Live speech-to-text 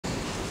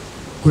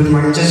Good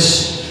morning,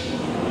 church.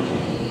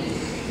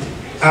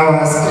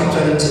 Our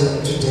scripture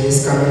reading today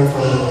is coming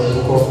from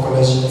the book of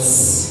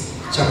Colossians,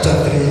 chapter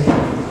 3,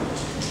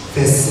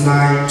 verse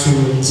 9 to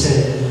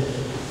 10.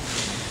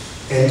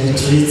 And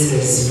it reads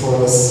as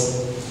follows.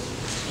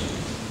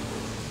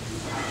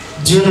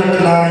 Do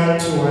not lie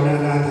to one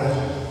another,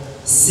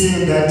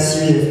 seeing that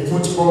you have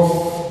put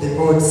off the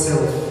old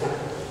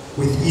self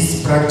with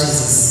its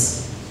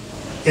practices,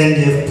 and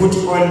you have put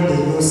on the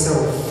new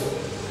self,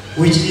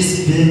 which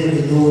is being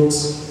renewed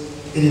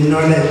in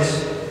knowledge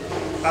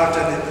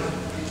after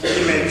the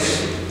image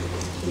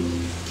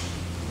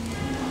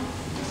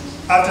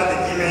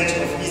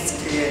of its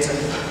creator.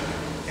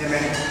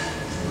 Amen.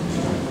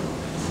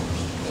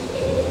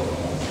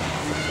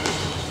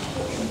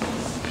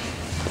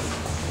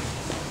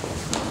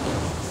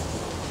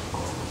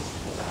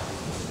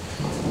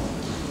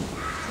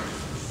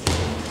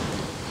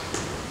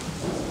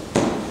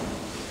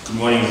 Good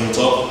morning,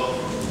 Hilltop.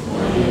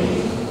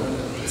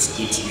 It's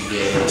good to be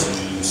here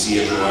to see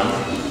everyone,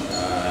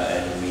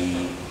 and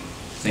we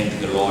thank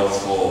the Lord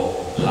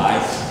for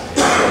life.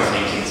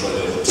 Thank Him for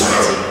the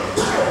opportunity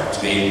to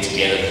be able to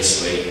gather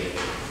this way.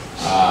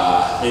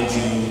 Thank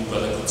you,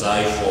 Brother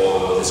Kutai,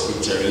 for the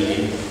scripture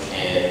reading,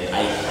 and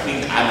I think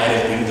I might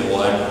have been the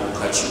one who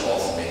cut you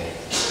off there,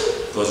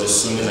 because as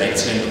soon as I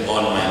turned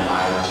on my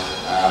mic,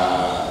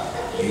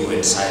 you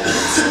went silent.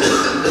 So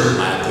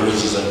my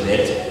apologies on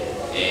that.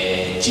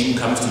 Jim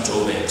comes to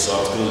Joburg, so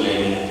I'm still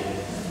learning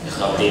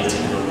how to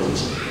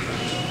technology.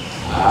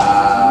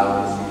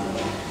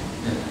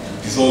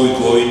 Before we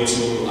go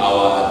into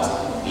our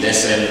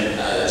lesson,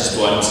 I just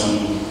want to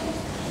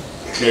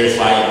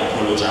clarify and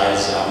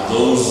apologize.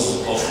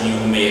 Those of you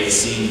who may have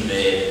seen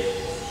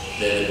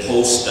the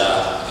poster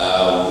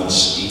which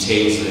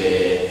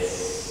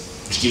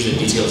gives the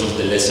details of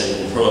the lesson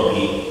will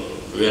probably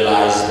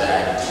realize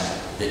that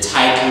the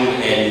title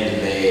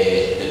and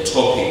the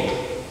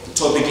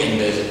topic and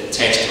the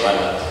text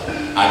rather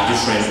are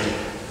different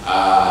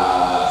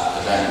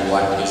than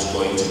what is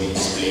going to be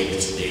displayed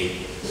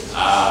today.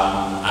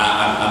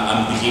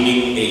 I'm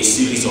beginning a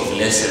series of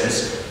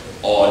lessons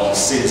on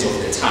sins of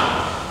the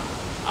tongue,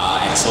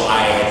 and so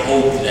I had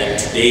hoped that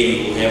today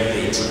we will have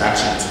the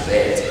introduction to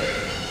that.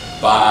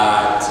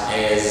 But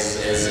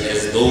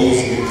as those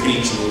who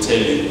preach will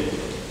tell you,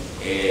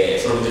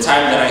 from the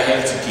time that I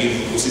have to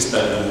give Sister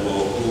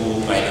Mpendulo, who,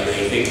 by the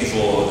way, thank you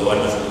for the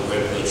wonderful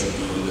work that you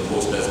do with the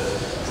posters.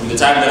 From the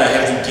time that I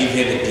have to give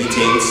her the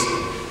details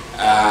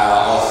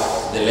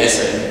of the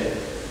lesson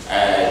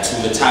to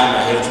the time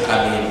I have to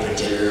come in and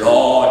preach, a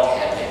lot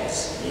happens,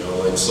 you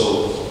know. And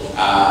so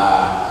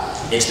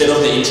instead of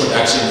the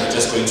introduction, we're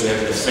just going to have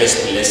the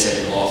first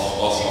lesson of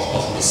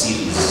the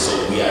series.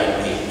 So we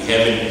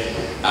haven't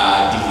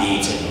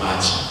deviated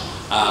much,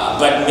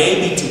 but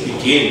maybe to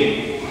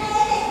begin,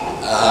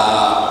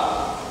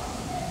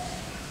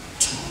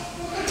 to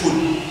put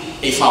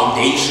a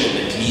foundation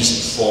at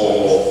least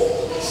for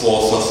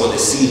the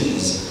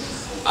series.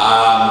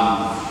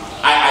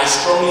 I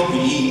strongly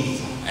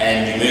believe,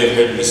 and you may have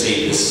heard me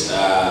say this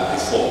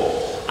before,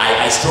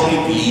 I strongly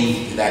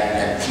believe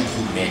that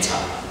people matter.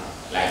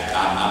 Like,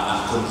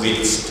 I'm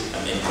convinced,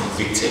 I'm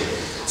convicted.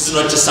 This is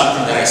not just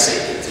something that I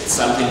say, it's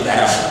something that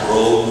I've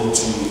grown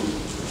to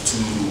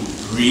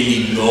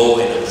really know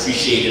and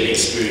appreciate and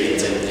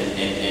experience,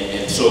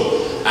 and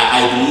so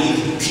I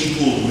believe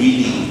people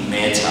really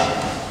matter.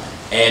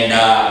 And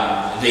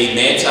they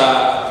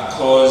matter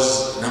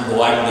because, number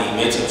one, they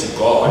matter to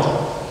God,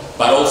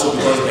 but also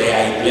because they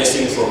are a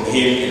blessing from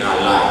Him in our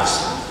lives.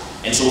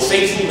 And so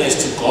faithfulness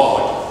to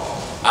God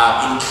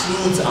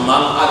includes,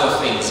 among other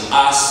things,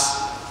 us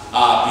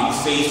being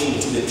faithful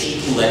to the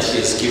people that He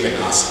has given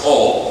us,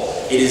 or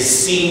it is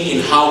seen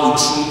in how we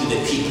treat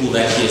the people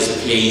that He has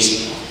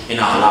placed in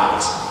our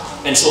lives.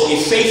 And so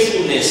if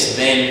faithfulness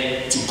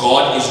then to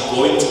God is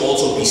going to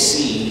also be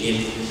seen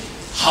in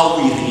how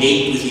we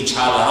relate with each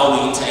other, how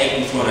we interact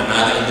with one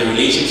another, in the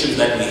relationships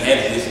that we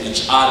have with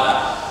each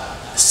other,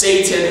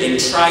 Satan, in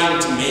trying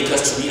to make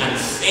us to be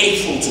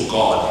unfaithful to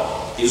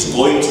God, is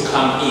going to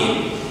come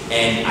in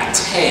and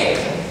attack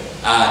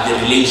the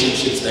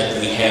relationships that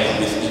we have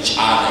with each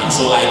other. And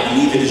so I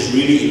believe it is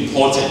really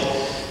important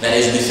that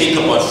as we think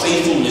about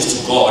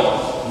faithfulness to God,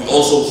 we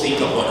also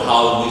think about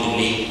how we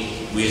relate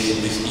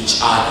with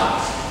each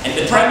other. And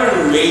the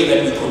primary way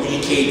that we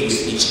communicate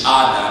with each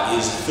other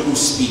is through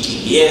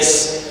speaking.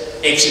 Yes,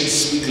 actions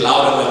speak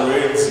louder than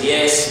words.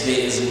 Yes, there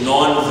is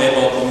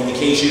non-verbal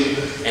communication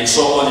and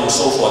so on and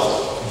so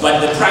forth. But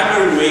the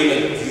primary way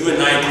that you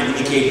and I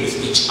communicate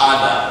with each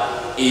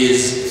other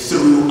is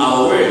through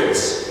our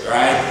words,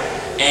 right?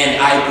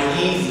 And I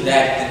believe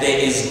that there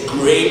is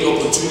great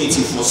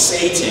opportunity for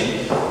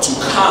Satan to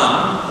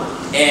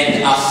come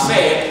and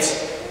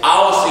affect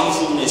our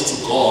faithfulness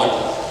to God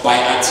by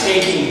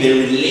attacking the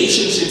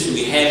relationships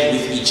we have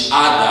with each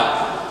other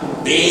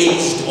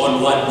based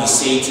on what we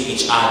say to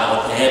each other,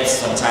 or perhaps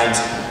sometimes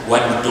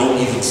what we don't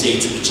even say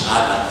to each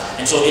other.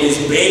 And so it is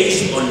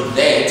based on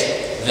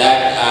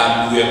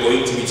that we are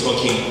going to be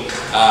talking,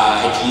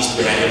 at least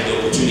when I have the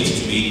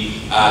opportunity to be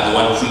the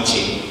one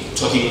preaching,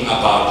 talking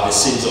about the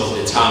sins of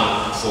the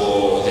tongue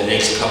for the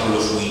next couple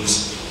of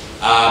weeks.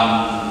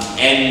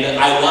 And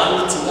I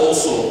want to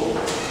also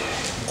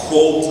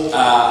quote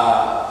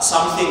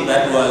something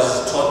that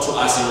was taught to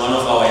us in one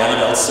of our young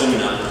adult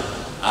seminar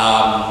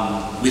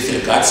with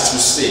regards to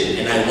sin.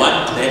 And I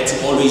want that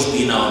to always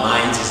be in our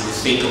minds as we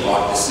think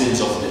about the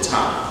sins of the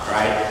tongue,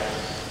 right?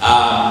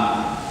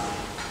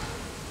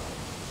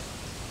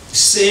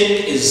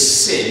 Sin is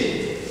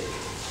sin.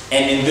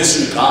 And in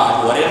this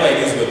regard, whatever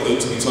it is we're going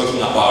to be talking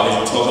about as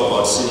we talk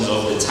about sins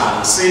of the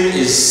tongue, sin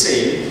is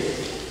sin.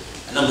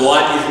 Number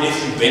one, even if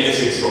you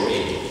benefit from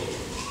it.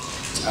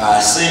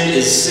 Sin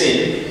is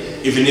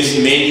sin, even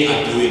if many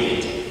are doing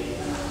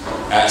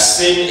it.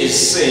 Sin is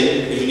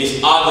sin, even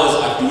if others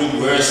are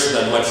doing worse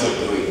than what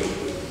you're doing.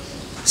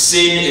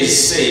 Sin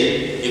is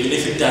sin, even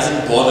if it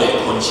doesn't bother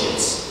your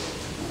conscience.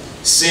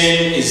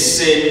 Sin is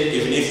sin,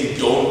 even if you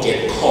don't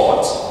get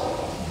caught.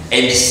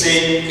 And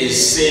sin is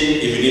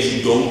sin, even if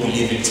you don't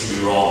believe it to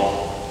be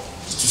wrong.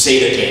 Just to say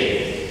it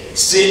again.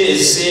 Sin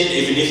is sin,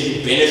 even if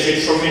you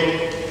benefit from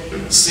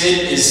it.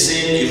 Sin is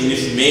sin, even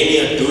if many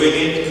are doing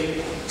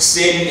it.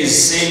 Sin is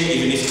sin,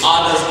 even if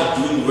others are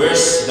doing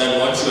worse than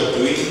what you are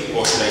doing.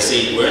 Or should I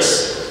say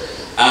worse?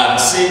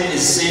 Sin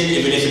is sin,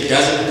 even if it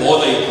doesn't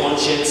bother your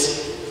conscience.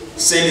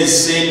 Sin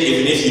is sin,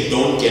 even if you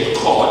don't get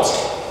caught.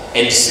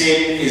 And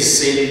sin is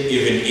sin,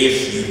 even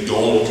if you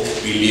don't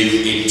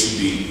believe it to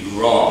be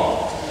wrong.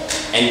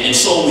 And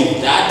so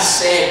with that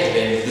said,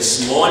 then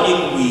this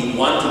morning we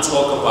want to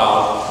talk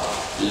about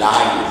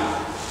lying.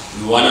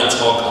 We want to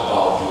talk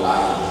about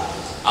lying.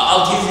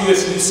 I'll give you a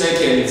few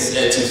seconds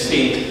to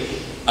think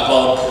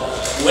about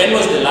when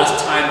was the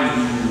last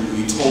time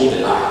you told a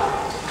lie.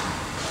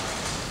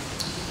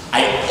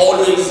 I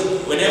always,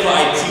 whenever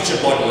I preach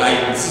about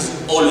lying, this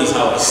is always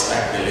how I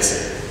start the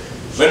lesson.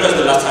 When was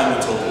the last time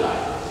you told a lie?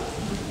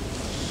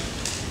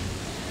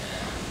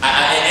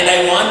 And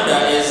I wonder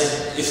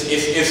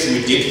if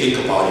we did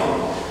think about it,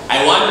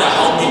 I wonder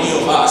how many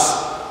of us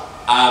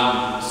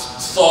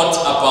thought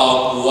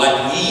about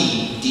what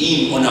we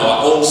deem on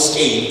our own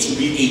scale to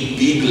be a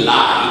big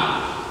lie,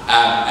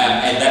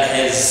 and that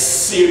has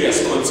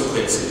serious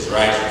consequences,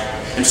 right?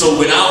 And so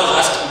when I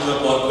was asking you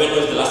about when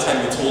was the last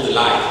time you told a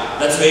lie,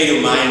 that's where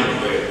your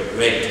mind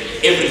went.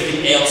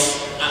 Everything else,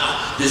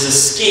 there's a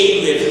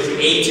scale we have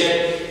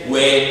created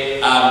where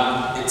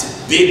it's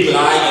a big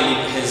lie and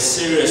it has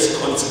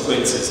serious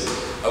consequences.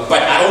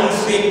 But I don't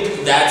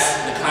think that's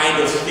the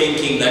kind of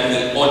thinking that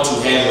we ought to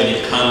have when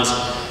it comes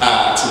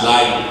to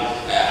lying.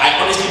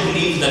 I honestly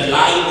believe that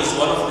lying is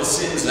one of the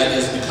sins that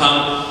has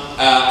become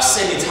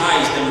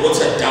sanitized and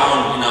watered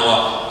down in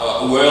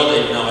our world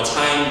and in our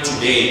time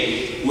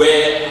today,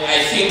 where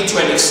I think to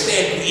an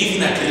extent we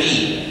even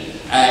agree.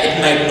 It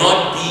might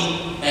not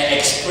be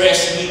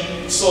expressly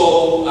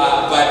so,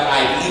 but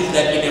I believe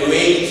that in a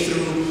way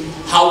through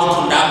how we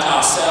conduct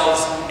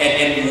ourselves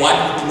and what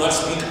we do not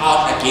speak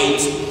out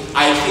against,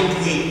 I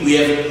think we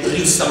have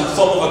reached some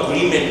form of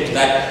agreement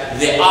that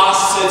there are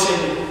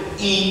certain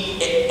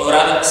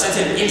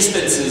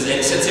instances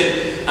and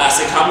certain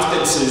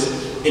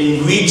circumstances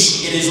in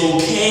which it is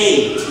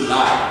okay to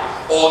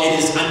lie, or it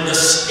is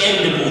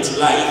understandable to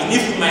lie. Even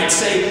if you might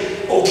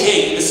say,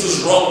 okay, this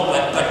is wrong,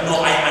 but no,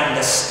 I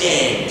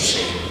understand,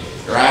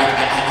 right?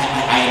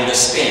 I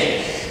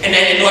understand.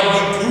 And what we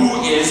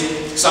do is,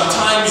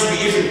 sometimes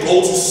we even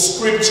go to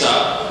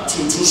scripture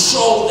to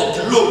show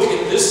that, look,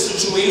 in this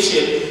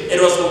situation, it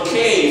was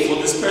okay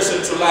for this person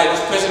to lie.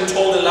 This person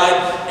told a lie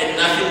and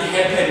nothing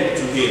happened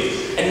to him.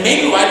 And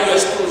maybe while we are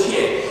still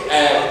here,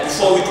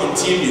 before we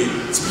continue,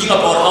 speaking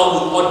about how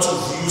we want to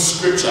view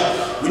scripture,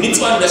 we need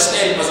to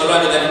understand,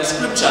 Mazalwana, that in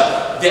scripture,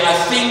 there are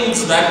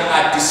things that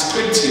are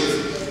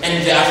descriptive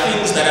and there are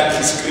things that are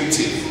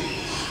prescriptive.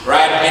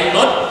 Right? And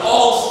not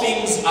all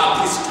things are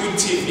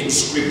prescriptive in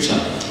scripture.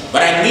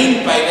 What I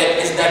mean by that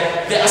is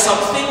that there are some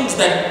things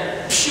that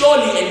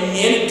purely and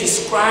merely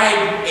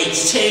describe a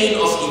chain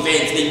of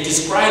events. They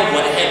describe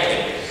what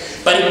happened.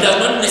 But it does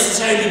not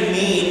necessarily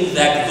mean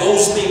that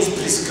those things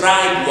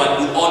prescribe what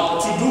we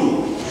ought to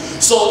do.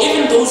 So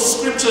even those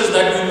scriptures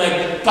that we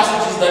might,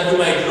 passages that we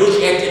might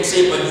look at and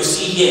say, but you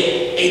see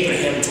here,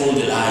 Abraham told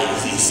a lie.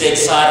 He said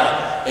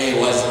Sarah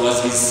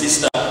was his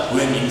sister,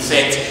 when in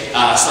fact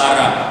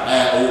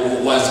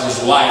Sarah was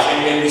his wife.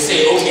 And when we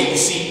say, okay, you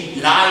see,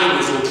 lying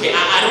is okay,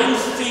 I don't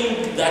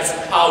think that's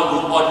how we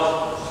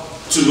ought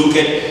to look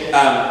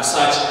at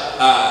such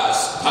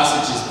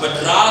passages,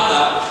 but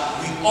rather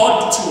we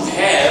ought to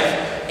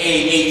have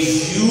a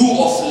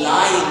view of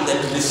lying that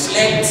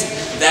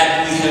reflects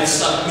that we have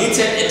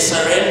submitted and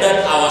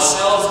surrendered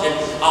ourselves and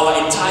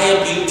our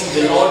entire being to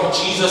the Lord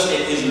Jesus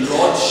and His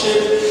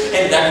Lordship,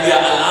 and that we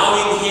are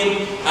allowing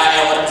Him,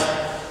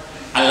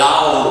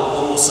 allow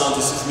almost sounds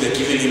as if we are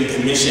giving Him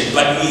permission,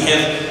 but we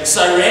have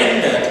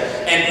surrendered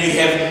and we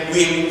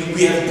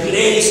have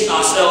placed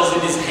ourselves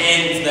in His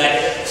hands,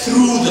 that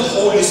through the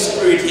Holy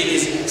Spirit He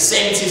is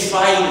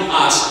sanctifying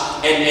us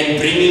and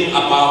bringing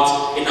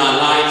about in our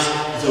lives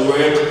the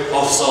work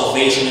of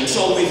salvation. And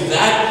so with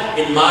that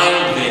in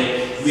mind, then,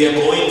 we are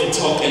going to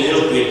talk a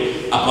little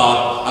bit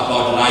about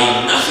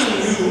lying. Nothing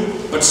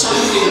new, but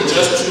something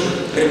just to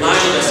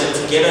remind us and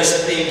to get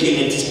us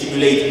thinking and to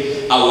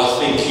stimulate our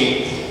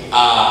thinking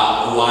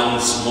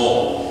once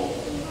more.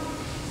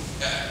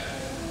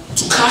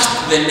 To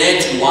cast the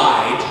net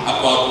wide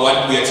about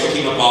what we are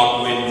talking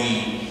about when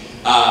we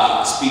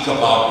speak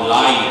about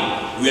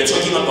lying, we are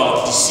talking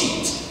about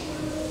deceit.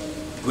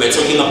 We are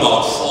talking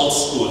about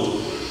falsehood.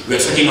 We are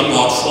talking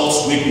about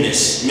false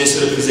witness,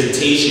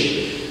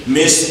 misrepresentation,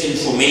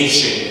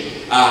 misinformation,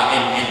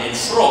 and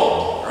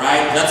fraud,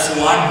 right? That's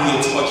what we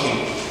are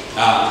talking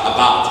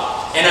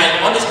about. And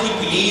I honestly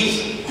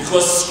believe,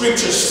 because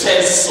scripture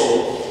says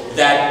so,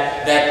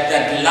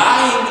 that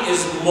lying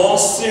is more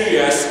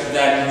serious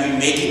than we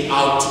make it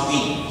out to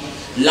be.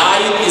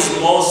 Lying is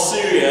more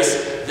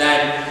serious than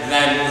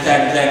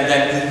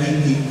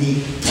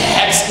we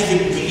perhaps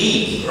even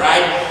believe,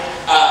 right?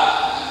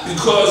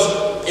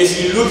 Because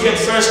if you look at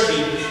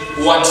firstly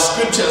what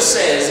scripture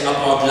says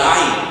about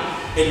lying,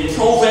 in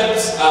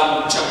Proverbs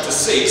chapter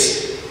 6,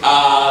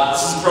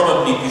 this is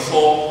probably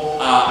before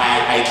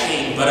I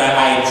came, but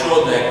I am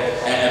sure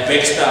that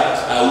Baxter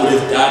would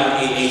have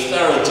done a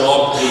thorough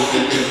job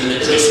in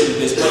addressing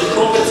this. But in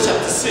Proverbs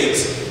chapter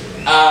 6,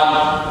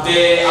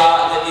 there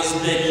is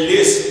the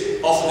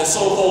list of the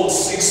so-called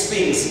 6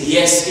 things,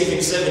 yes,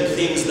 even 7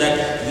 things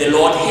that the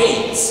Lord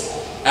hates.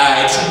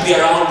 It should be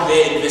around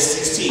there in verse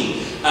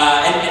 16.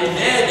 And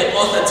there the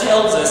author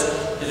tells us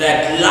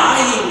that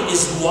lying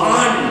is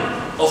one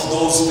of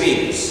those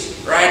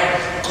things, right?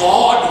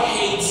 God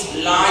hates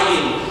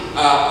lying,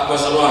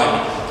 verse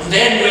 1. And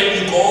then when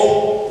you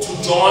go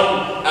to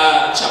John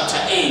chapter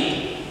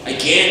 8,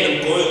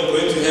 again I'm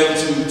going to have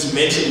to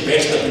mention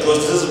Baxter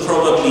because this is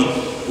probably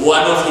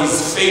one of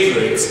his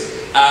favorites.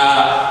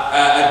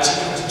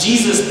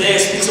 Jesus there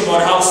speaks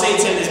about how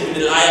Satan has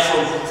been a liar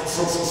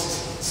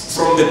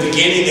from the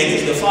beginning and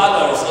is the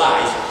father of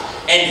lies.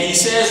 And he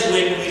says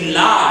when we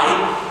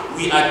lie,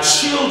 we are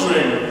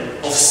children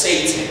of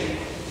Satan.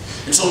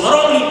 And so not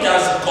only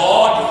does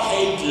God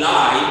hate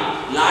lying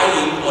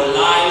or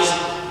lies,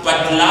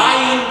 but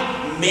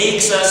lying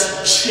makes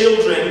us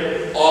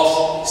children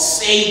of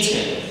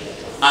Satan.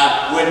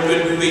 When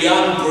we were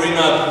young, growing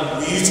up,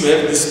 we used to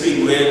have this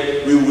thing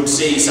where we would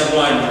say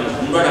someone,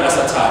 you are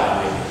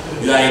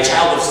a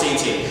child of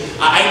Satan.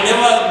 I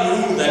never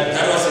knew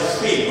that was a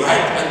thing,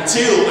 right?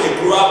 Until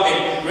I grew up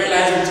and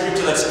realized in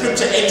scripture that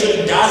scripture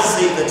actually does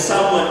say that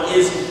someone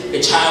is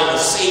a child of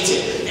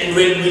Satan. And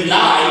when we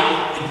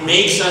lie, it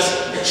makes us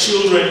the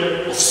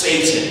children of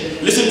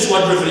Satan. Listen to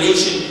what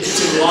Revelation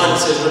 21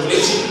 says.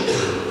 Revelation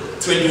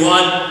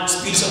 21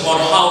 speaks about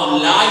how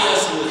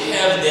liars will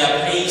have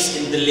their place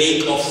in the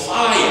lake of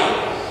fire.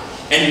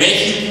 And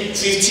Matthew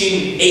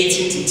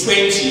 15:18 to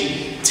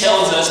 20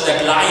 tells us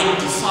that lying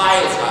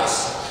defiles us.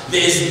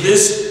 There is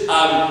this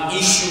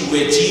issue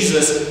where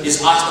Jesus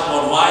is asked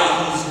about why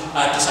his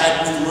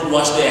disciples do not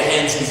wash their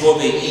hands before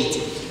they eat.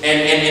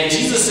 And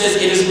Jesus says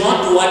it is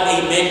not what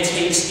a man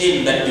takes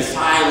in that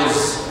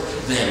defiles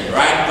them,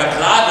 right? But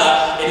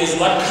rather it is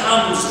what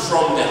comes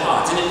from the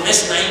heart. And in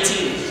verse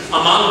 19,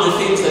 among the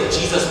things that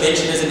Jesus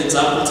mentioned as an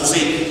example to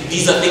say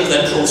these are things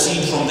that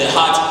proceed from the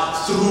heart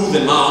through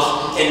the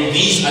mouth, and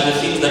these are the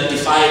things that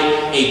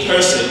defile a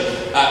person,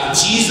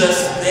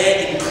 Jesus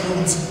there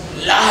includes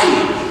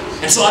lying.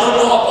 And so I don't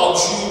know about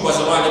you,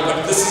 Bazawani,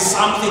 but this is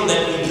something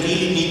that we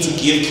really need to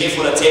give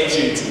careful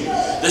attention to.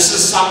 This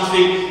is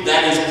something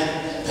that is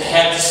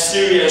perhaps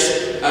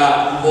serious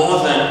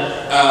more than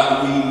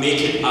we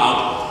make it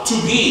out to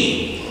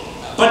be.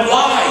 But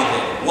why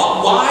then?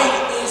 Why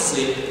is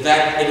it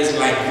that it is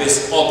like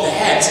this? Or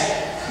perhaps,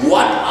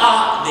 what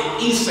are the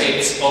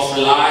effects of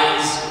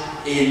lies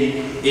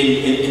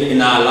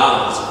in our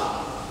lives?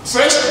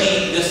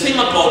 Firstly, the thing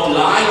about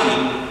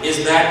lying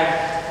is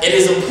that it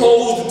is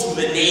opposed to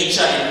the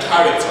nature and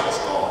character of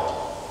God.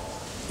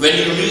 When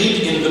you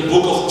read in the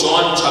book of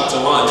John chapter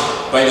 1,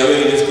 by the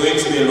way, there's going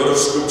to be a lot of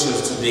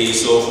scriptures today,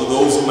 so for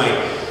those who might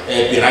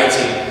be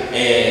writing,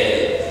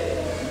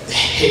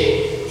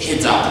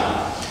 heads up.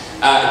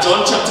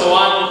 John chapter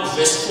 1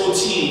 verse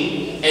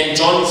 14 and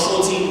John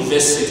 14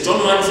 verse 6. John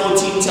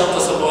 1:14 tells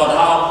us about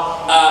how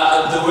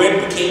the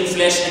Word became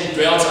flesh and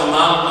dwelt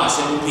among us,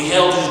 and we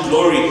beheld His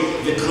glory.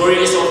 The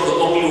glory is of the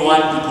only one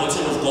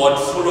begotten of God,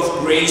 full of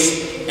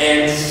grace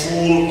and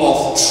full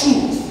of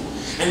truth.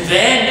 And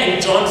then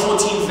in John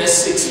 14 verse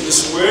 6,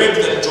 this word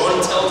that John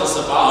tells us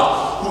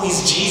about, who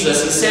is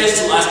Jesus, he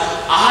says to us,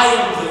 I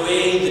am the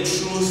way, the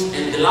truth,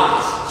 and the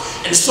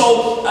life. And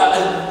so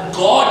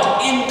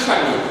God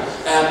incarnate,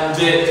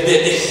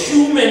 the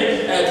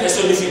human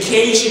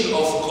personification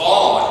of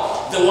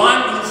God, the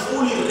one who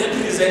fully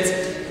represents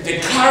the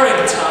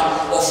character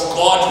of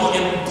God, who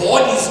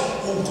embodies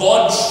who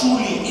God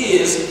truly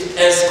is,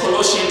 as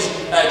Colossians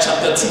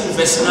chapter 2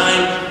 verse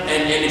 9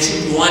 and it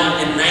should be 1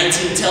 and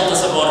 19 tells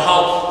us about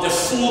how the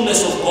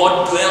fullness of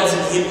God dwells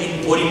in Him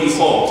in bodily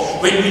form.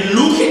 When we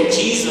look at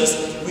Jesus,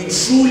 we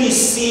truly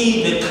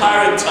see the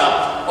character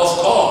of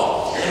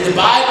God. And the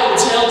Bible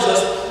tells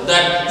us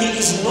that He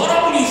is not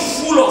only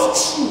full of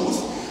truth,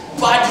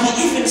 but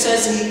He even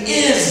says He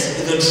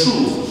is the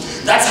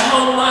truth. That's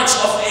how much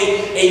of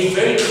a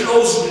very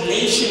close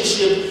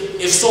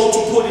relationship, if so to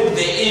put it,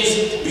 there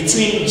is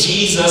between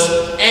Jesus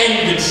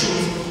and the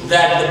truth,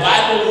 that the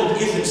Bible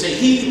would even say,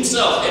 he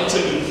himself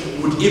actually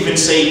would even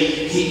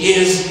say he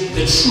is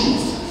the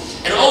truth.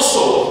 And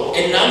also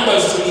in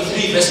Numbers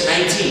 23 verse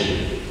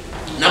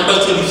 19,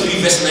 Numbers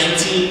 23 verse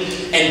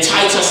 19 and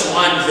Titus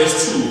 1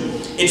 verse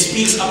 2, it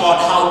speaks about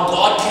how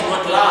God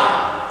cannot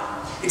lie.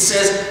 It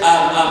says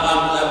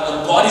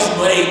God is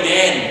not a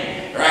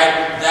man,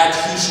 right, that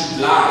he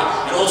should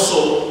lie. And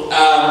also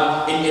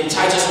in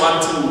Titus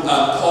 1 2,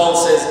 Paul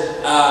says,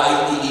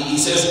 he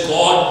says,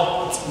 God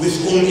with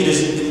whom it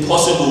is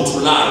impossible to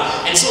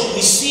lie. And so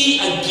we see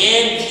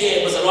again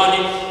here,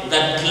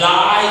 that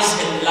lies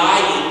and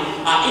lying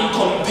are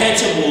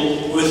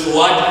incompatible with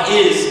what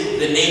is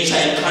the nature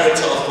and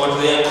character of God.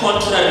 They are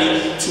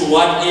contrary to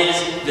what is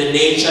the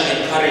nature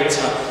and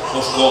character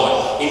of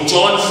God. In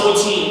John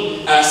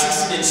 14,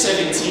 16 and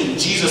 17,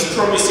 Jesus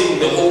promising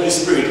the Holy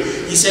Spirit,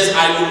 he says,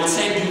 I will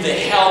send you the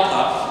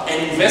helper.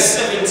 And in verse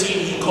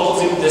 17, he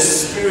calls him the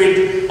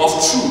Spirit of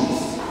truth.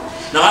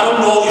 Now, I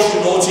don't know if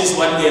you notice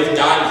what we have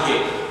done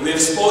here. We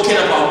have spoken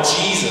about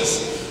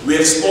Jesus, we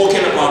have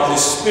spoken about the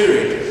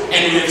Spirit,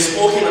 and we have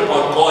spoken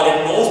about God.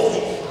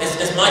 And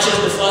as much as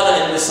the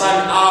Father and the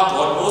Son are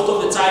God, most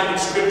of the time in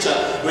Scripture,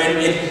 when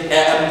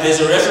there's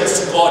a reference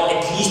to God,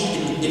 at least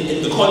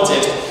in the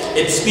context,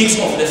 it speaks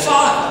of the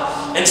Father.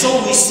 And so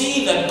we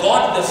see that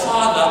God the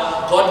Father,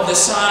 God the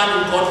Son,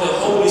 and God the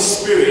Holy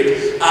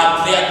Spirit,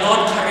 they are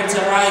not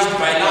characterized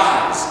by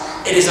lies.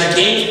 It is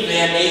against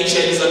their nature,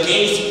 it is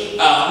against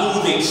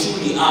who they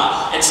truly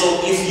are. And so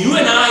if you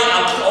and I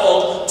are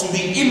called to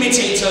be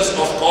imitators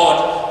of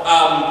God,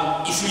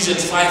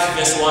 Ephesians 5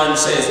 verse 1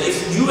 says,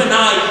 if you and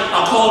I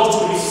are called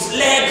to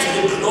reflect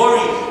the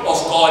glory of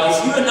God,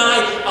 if you and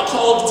I are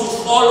called to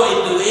follow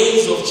in the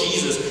ways of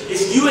Jesus,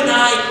 if you and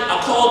I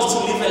are called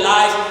to live a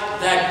life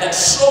that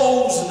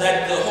shows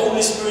that the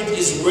Holy Spirit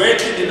is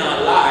working in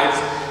our lives,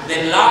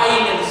 then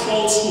lying and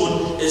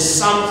falsehood is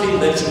something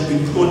that should be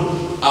put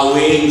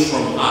away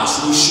from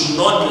us. We should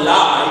not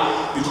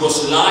lie,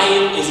 because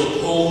lying is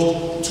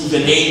opposed to the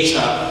nature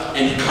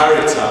and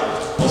character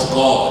of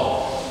God.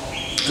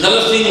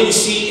 Another thing we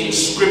see in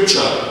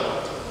Scripture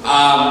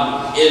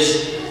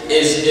is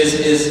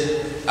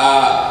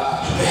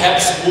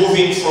perhaps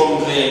moving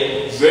from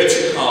the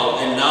vertical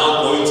and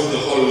now going to the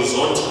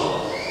horizontal.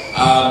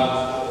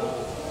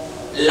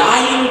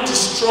 Lying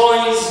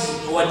destroys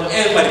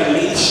whatever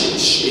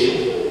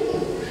relationship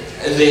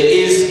there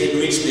is in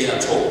which they are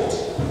told.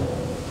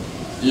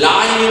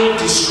 Lying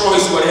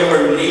destroys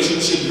whatever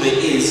relationship there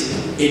is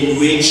in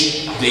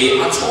which they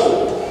are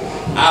told.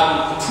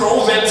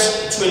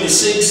 Proverbs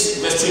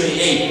 26 verse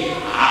 28.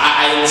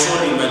 I am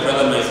sorry, my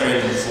brother, my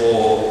friend,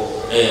 for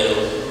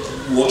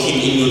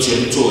walking in your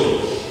territory.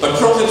 But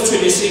Proverbs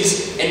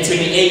 26 and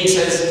 28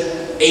 says,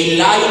 a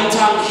lying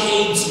tongue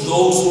hates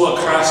those who are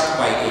crushed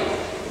by it,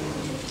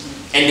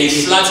 and a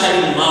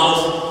flattering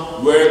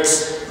mouth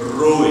works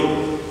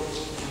ruin.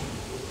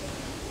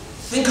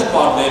 Think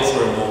about that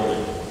for a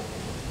moment.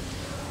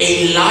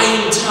 A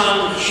lying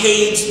tongue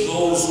hates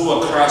those who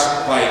are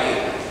crushed by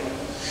it.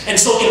 And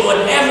so in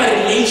whatever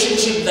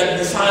relationship that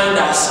we find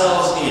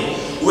ourselves in,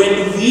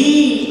 when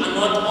we are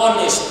not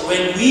honest,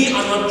 when we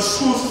are not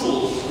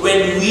truthful,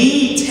 when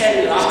we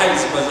tell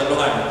lies,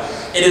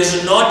 it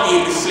is not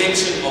a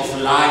reflection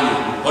of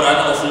lying, or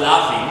rather of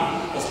loving,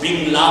 of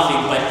being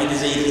loving, but it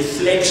is a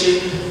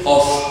reflection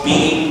of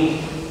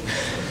being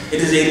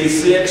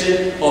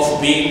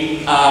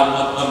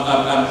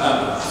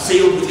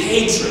filled with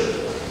hatred.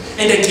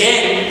 And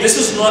again, this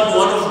is not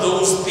one of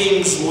those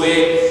things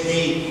where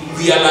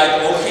we are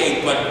like,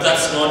 okay, but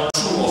that's not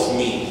true of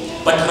me.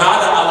 But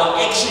rather our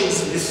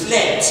actions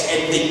reflect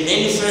and they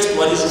manifest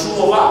what is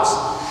true of us.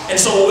 And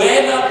so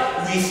whether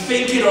we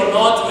think it or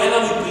not, whether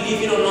we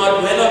believe it or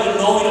not, whether we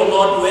know it or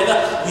not, whether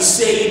we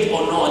say it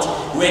or not,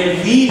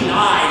 when we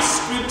lie,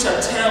 Scripture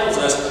tells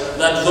us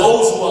that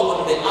those who are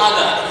on the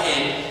other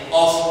hand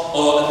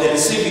or the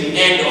receiving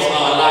end of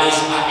our lies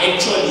are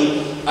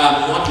actually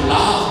not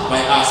loved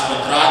by us,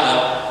 but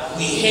rather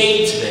we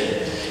hate them.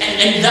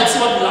 And that's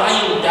what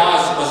lying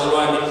does,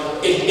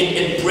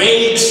 it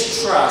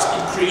breaks trust.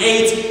 It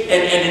creates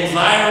an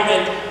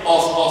environment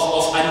of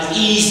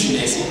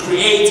uneasiness. It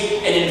creates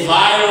an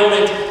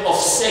environment of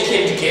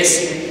second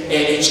guessing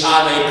each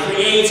other. It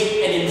creates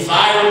an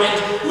environment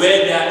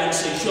where there are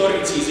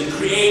insecurities. It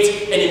creates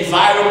an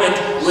environment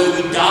where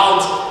we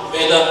doubt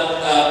whether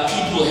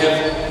people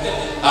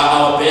have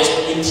our best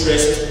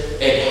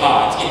interest at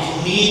heart.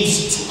 It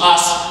leads to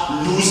us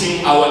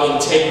losing our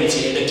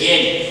integrity. And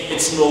again,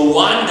 it's no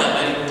wonder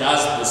that it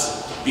does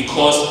this,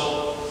 because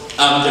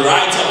the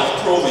writer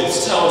of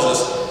Proverbs tells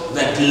us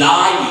that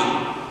lying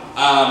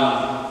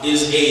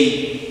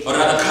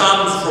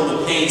comes from a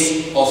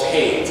place of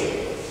hate.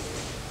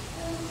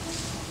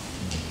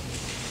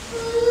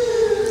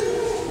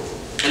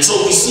 And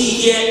so we see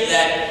here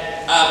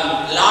that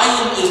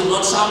lying is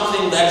not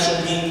something that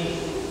should be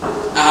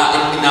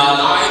in our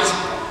lives,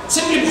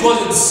 simply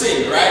because it's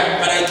sin, right?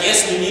 But I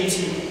guess we need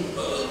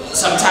to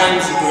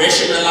sometimes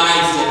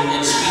rationalize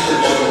and speak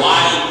about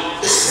why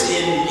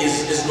sin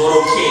is not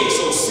okay.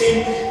 So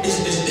sin is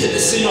the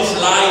sin of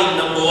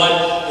lying, number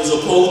one, is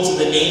opposed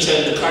to the nature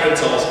and the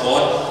character of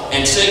God.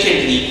 And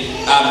secondly,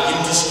 it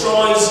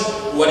destroys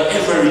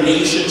whatever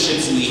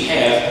relationships we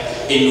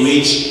have in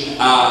which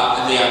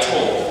they are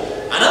told.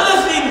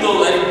 Another thing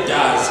though that it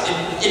does,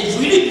 it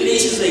really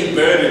places a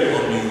burden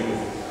on you.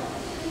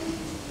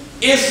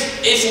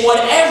 If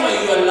whatever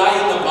you are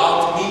lying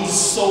about means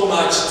so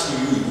much to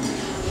you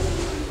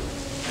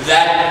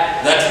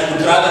that you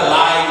would rather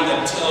lie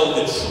than tell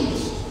the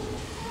truth,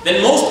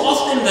 then most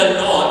often than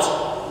not,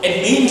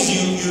 it means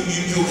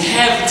you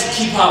have to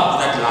keep up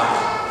with that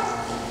lie.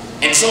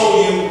 And so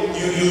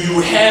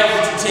you have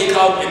to take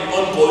out an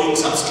ongoing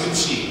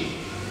subscription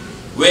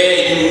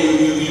where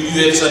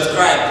you have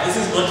subscribed. This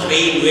is not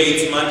rain where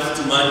it's month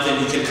to month and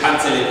you can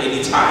cancel at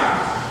any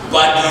time.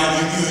 But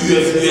you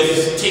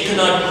have taken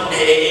on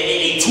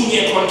a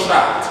 2-year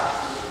contract.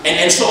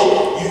 And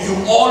so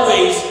you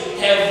always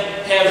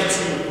have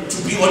to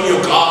be on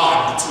your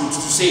guard to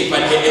say, but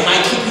am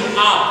I keeping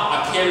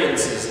up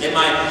appearances? Am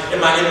I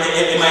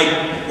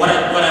what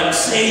I'm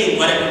saying,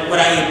 what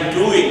I am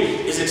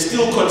doing, is it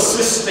still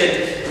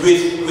consistent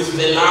with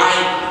the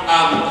lie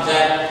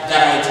that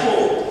I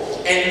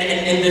told?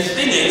 And the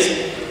thing is,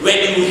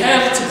 when you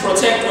have to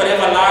protect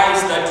whatever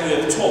lies that you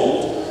have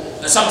told,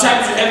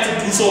 sometimes you have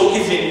to do so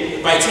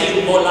even by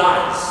telling more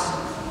lies.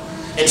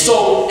 And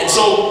so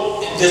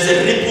there's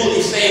a ripple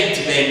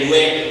effect then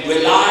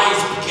where lies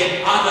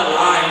beget other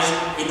lies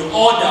in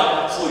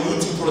order for you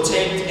to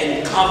protect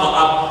and cover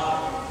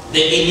up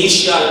the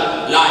initial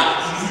lie.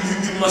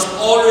 You must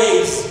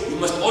always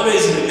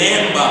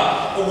remember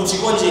what was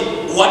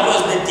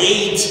the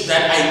date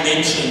that I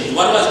mentioned,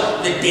 what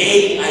was the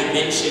day I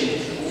mentioned,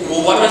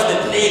 what was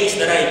the place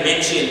that I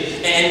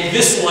mentioned, and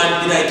this one,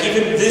 did I give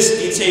him this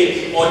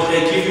detail or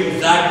did I give him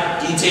that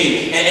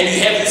detail? And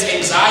you have this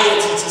anxiety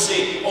to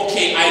say,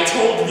 okay, I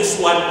told this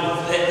one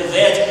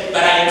that,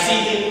 but I'm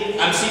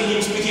seeing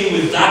him speaking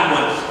with that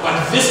one,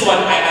 but this one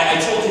I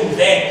told him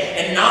that,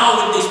 and now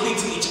when they speak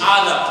to each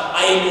other,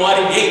 I am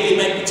worried. Hey, they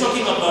might be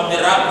talking about the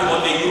rugby or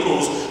the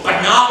Euros, but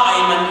now I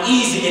am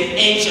uneasy and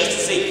anxious to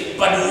say,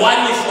 but what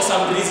if for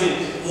some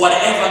reason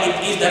whatever it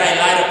is that I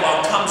lied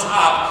about comes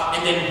up,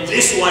 and then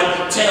this one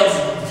tells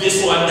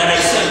this one that I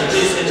said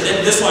this, and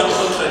then this one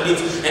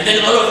contradicts, and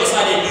then all of a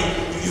sudden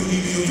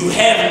you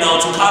have now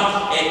to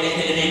come and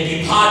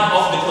be part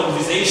of the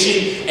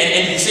conversation,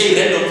 and you say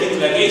random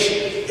things like,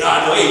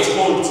 yeah, no, it's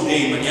cold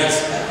today, man,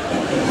 yes.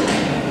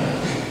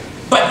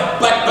 But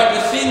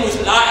the thing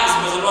with lies,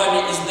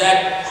 is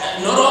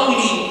that not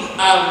only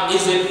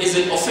is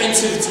it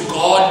offensive to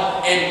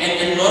God,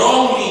 and not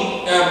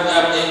only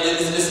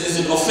is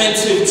it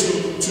offensive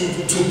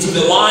to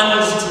the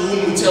ones to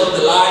whom we tell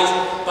the lies,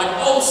 but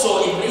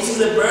also it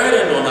places a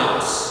burden on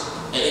us.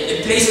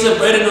 It places a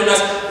burden on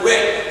us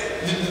where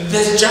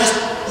there's just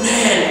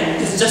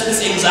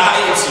this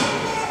anxiety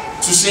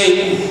to say,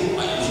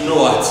 you know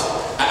what,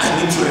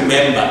 I need to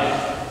remember.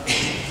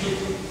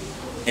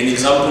 An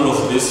example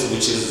of this,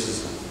 which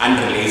is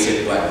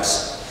unrelated, but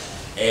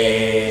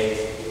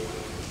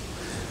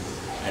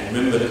I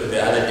remember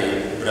the other day,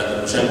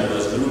 Brother Mushambi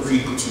was very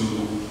quick to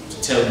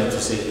tell me to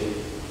say,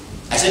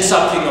 I said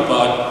something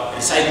about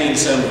recycling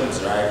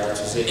sermons, right? To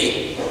say,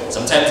 hey,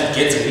 sometimes it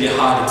gets really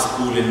hard at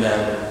school,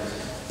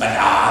 but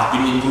I've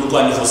been in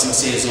Bulugwane for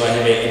 6 years, so I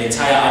have an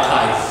entire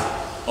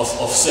archive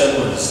of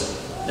sermons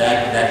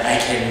that I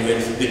can, when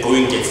the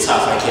going gets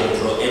tough, I can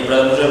draw. And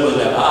Brother Mushambi was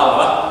like,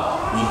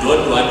 we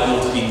don't want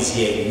old things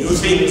here, new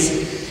things.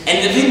 And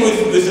the thing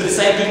with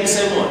recycling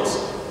sermons,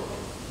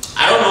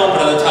 I don't know,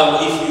 Brother Tam,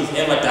 if you've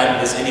ever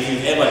done this, and if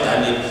you've ever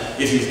done it,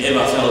 if you've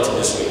ever felt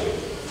this way.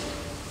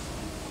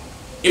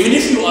 Even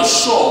if you are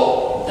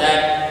sure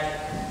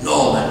that,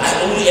 no man,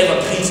 I only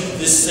ever preached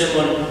this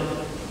sermon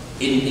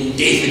in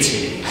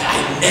Davidson,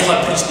 I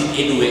never preached it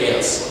anywhere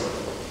else.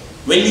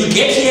 When you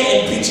get here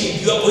and preach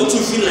it, you are going to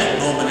feel like,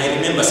 no man, I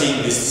remember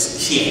saying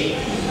this here.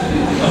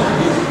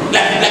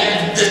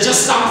 like there's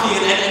just something,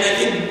 and I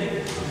think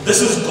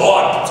this is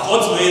God. It's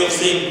God's way of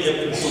saying,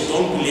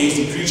 don't be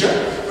lazy, preacher,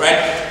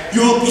 right?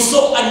 You will be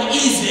so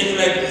uneasy and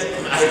like,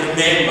 I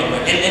remember,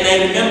 man. And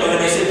I remember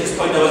when I said this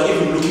point, I was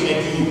even looking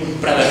at you,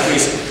 Brother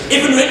Chris.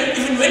 Even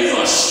when you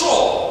are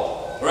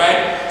sure,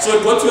 right? So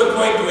it got to a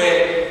point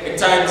where at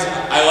times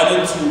I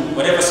wanted to,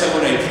 whatever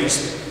sermon I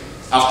preached,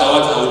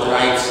 afterwards I would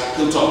write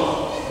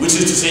Hilltop, which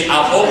is to say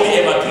I've only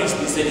ever preached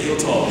this at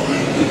Hilltop,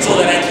 so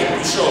that I can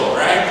be sure,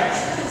 right?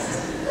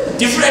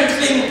 Different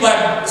thing,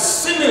 but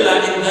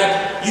similar in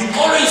that you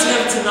always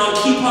have to now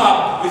keep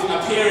up with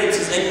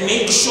appearances and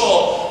make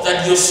sure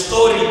that your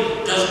story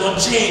does not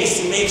change,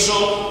 to make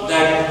sure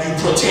that you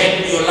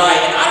protect your life.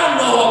 And I don't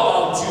know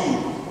about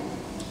you,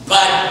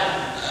 but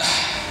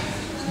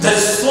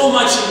there's so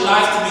much in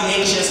life to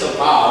be anxious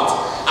about.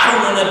 I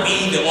don't want to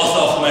be the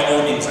author of my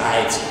own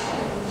anxiety.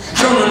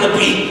 I don't want to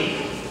be,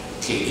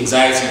 okay,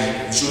 anxiety,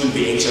 you shouldn't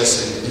be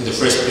anxious in the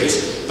first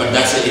place, but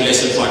that's a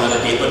lesson for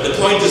another day. But the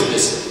point is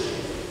this: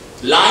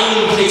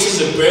 lying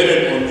places a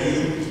burden on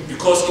you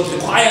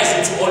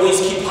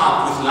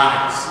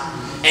lives.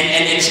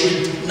 And it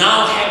should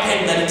now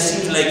happen that it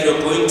seems like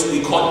you're going to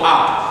be caught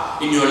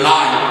up in your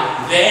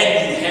lie,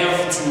 then you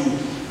have to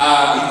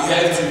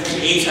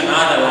create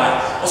another lie.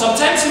 Or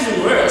sometimes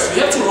even worse,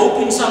 you have to rope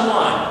in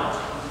someone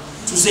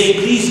to say,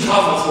 please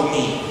cover for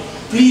me.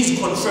 Please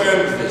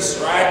confirm this,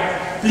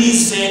 right?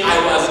 Please say I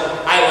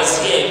was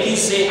here.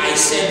 Please say I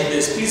said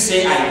this. Please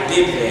say I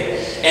did that.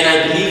 And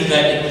I believe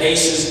that it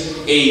places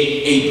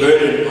a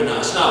burden on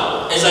us.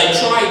 Now, as I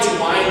try to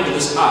wind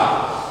this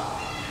up,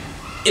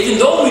 even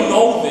though we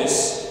know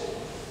this,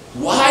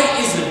 why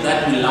is it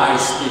that we lie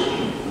still?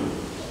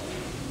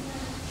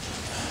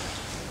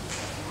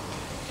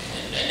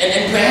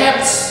 And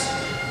perhaps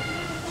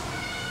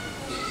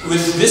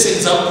with this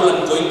example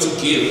I'm going to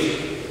give,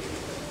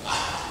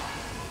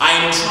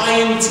 I'm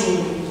trying to,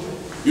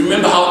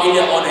 remember how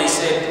earlier on I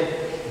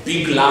said,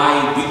 big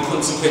lie, big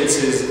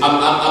consequences.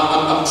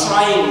 I'm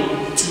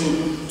trying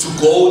to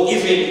go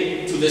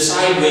even to the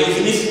side where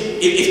even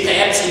if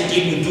perhaps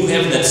indeed we do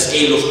have that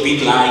scale of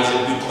big lies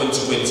and big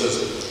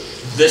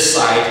consequences, this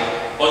side,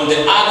 on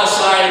the other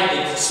side,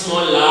 it's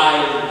small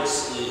lies,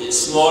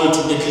 small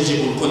to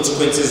negligible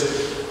consequences.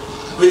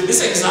 With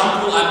this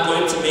example I'm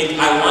going to make,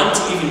 I want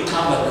to even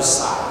cover this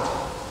side.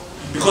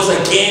 Because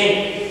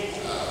again,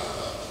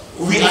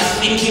 we are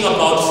thinking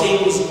about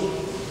things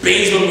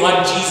based on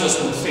what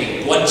Jesus would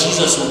think, what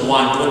Jesus would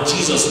want, what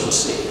Jesus would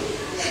say.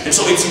 And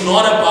so it's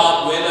not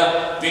about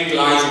whether big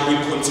lies or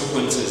big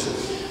consequences.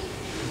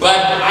 But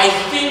I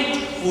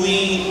think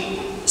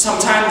we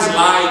sometimes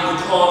lie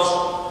because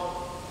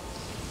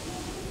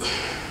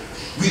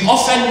we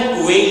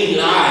often weigh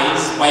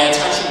lies by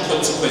attaching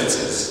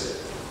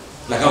consequences,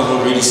 like I've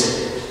already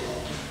said.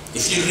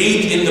 If you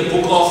read in the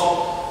book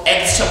of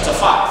Acts chapter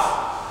 5,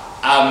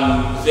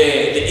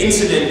 the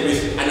incident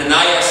with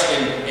Ananias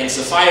and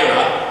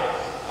Sapphira,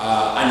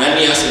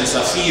 Ananias and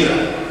Sapphira,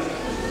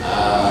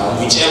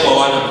 whichever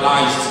one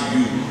applies to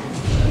you.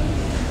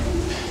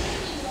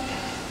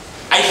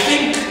 I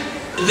think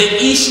the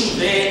issue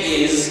there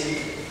is,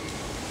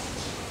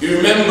 you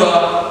remember,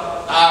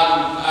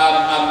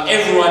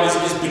 everyone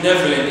is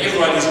benevolent,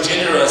 everyone is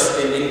generous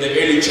in the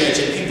early church,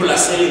 and people are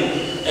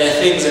selling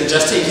things and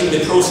just taking the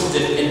proceeds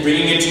and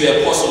bringing it to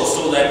the apostles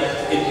so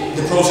that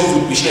the proceeds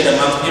would be shared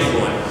amongst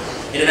everyone.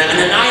 And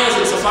Ananias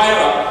and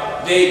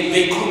Sapphira,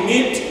 they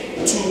commit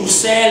to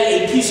sell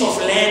a piece of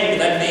land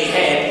that they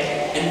had,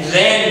 and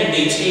then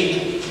they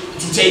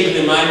take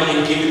the money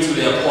and give it to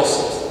the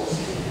apostles.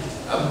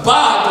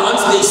 But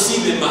once they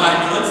see the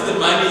money, once the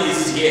money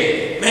is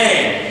here,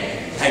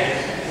 man, like,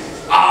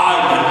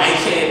 I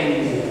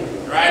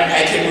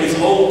can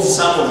withhold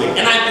some of it.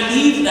 And I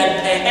believe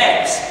that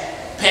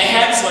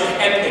perhaps what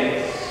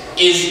happened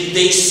is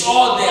they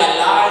saw their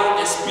lie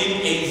as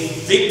being a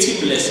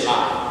victimless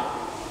lie.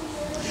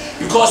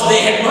 Because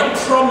they had not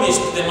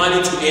promised the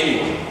money to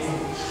anyone.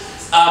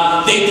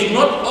 They did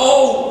not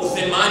owe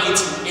the money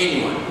to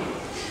anyone.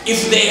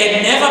 If they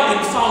had never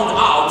been found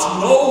out,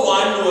 no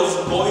one was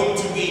going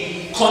to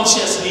be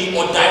consciously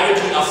or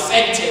directly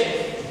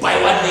affected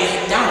by what they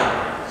had done.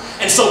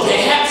 And so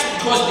perhaps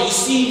because they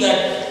see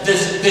that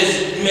this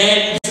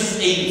is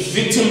a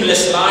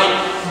victimless lie,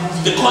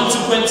 the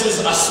consequences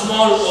are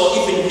small or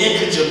even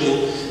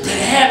negligible,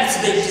 perhaps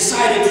they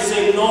decided to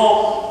say,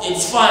 no,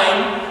 it's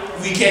fine,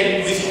 we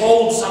can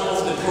withhold some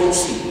of the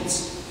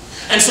proceeds.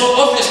 And so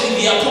obviously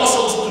the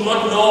apostles do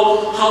not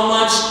know how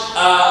much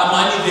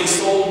money they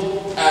sold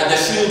the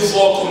field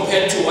for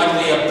compared to what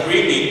they are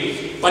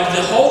bringing. But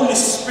the Holy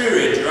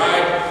Spirit,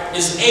 right,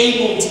 is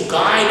able to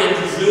guide and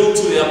reveal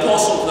to the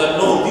apostles that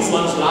no, these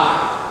ones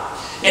lied.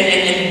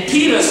 And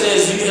Peter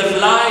says, you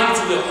have lied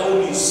to the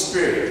Holy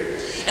Spirit.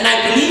 And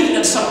I believe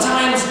that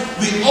sometimes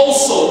we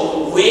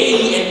also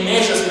weigh and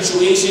measure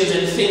situations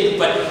and think,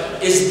 but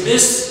is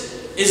this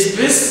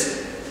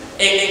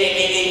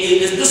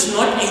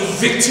not a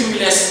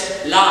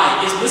victimless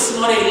lie? Is this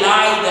not a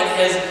lie that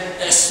has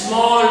a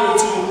small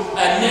to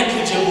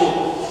negligible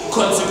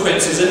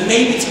consequences? And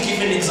maybe to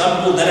give an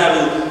example that I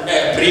will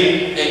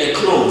bring a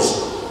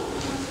close.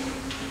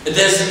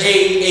 There's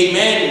a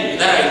man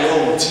that I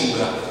know,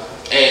 Tinga,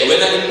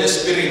 whether in the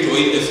spirit or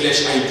in the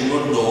flesh, I do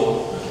not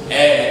know,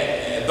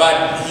 but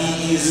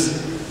he is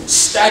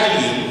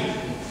studying.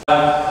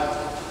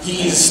 And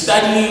he is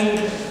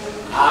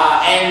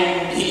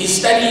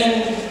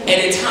studying at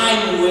a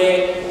time where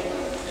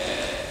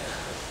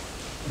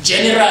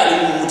generally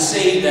we would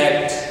say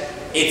that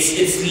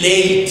it's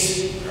late,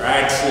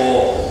 right?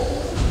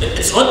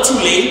 It's not too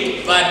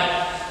late, but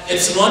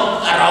it's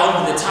not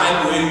around the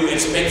time where you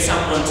expect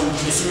someone to be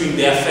pursuing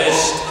their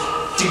first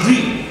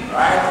degree,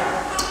 right?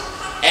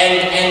 And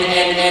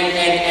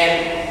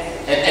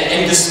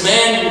this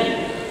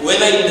man,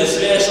 whether in the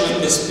flesh or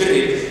in the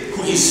spirit,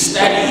 who is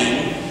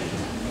studying,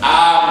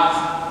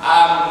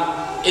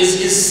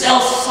 is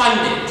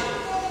self-funded,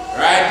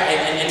 right?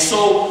 And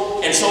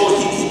so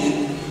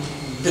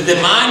the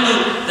money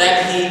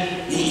that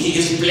he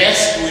is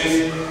blessed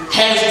with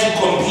has to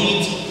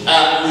compete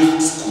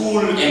with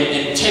school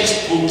and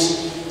textbooks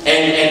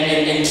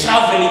and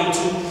traveling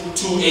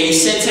to a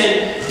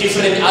certain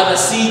different other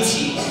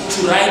city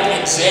to write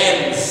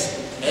exams,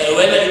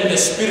 whether in the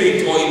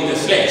spirit or in the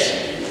flesh.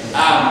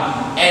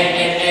 And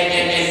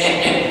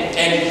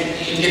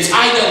it's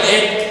either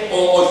that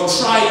or you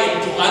try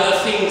and do other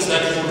things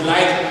that you would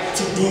like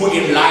to do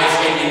in life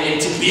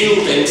and to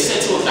build and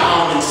settle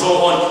down and so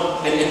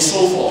on and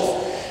so forth.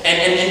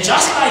 And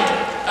just like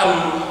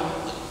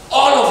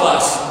all of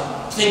us,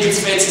 I think it's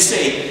fair to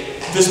say,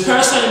 this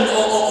person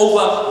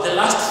over the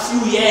last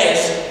few years,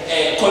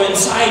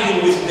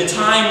 coinciding with the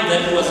time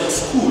that he was at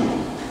school,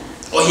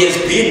 or he has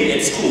been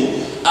at school,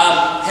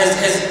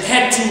 has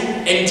had to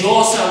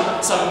endure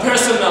some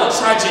personal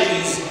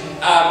tragedies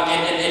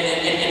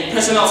and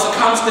personal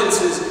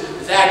circumstances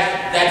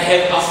that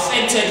have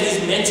affected his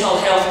mental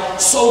health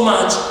so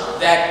much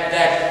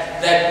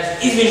that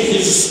even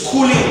his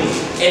schooling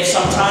at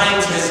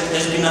sometimes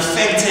has been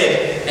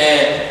affected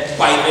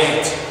by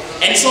that.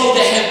 And so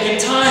there have been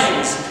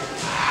times,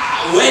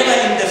 whether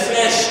in the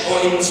flesh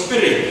or in the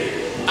spirit,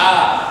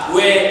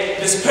 where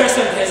this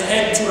person has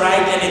had to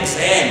write an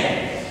exam.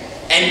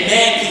 And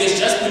then he has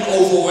just been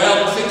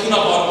overwhelmed thinking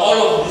about all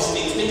of these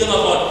things, thinking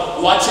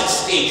about what's at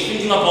stake,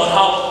 thinking about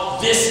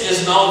how this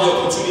is now the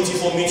opportunity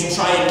for me to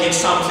try and get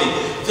something.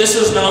 This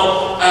is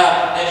now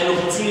an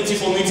opportunity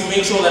for me to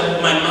make sure that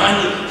my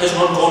money has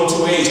not gone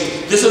to waste.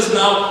 This is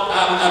now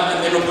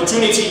an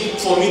opportunity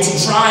for me to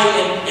try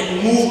and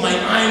move my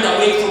mind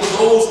away from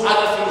those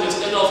other things,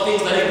 instead of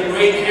things that have been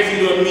weighing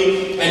heavily on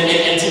me,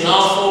 and to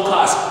now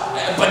focus.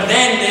 But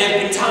then there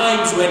have been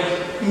times when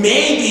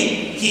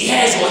maybe he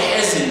has or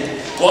hasn't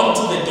gone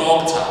to the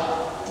doctor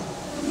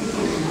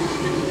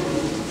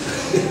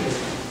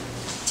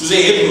to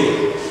say, "Hey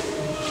bro,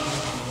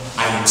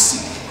 I am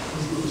sick."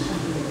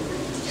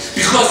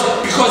 Because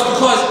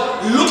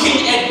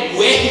looking at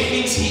where he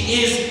thinks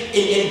he is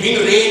in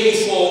being ready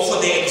for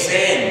the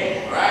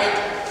exam, right?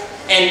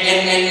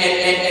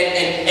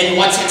 And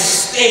what's at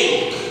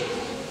stake,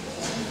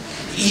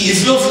 he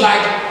feels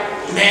like,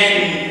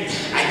 man,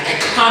 I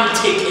can't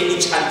take any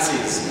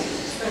chances.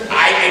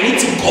 I need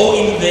to go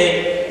in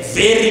there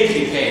very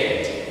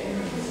prepared.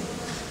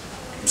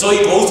 So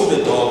he goes to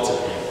the doctor.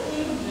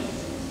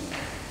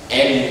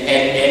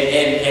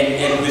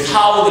 And with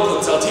how the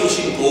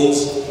consultation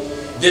goes,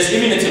 there's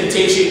even a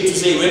temptation to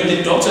say, when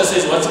the doctor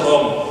says what's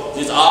wrong,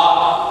 says,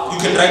 you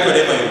can write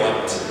whatever you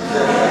want.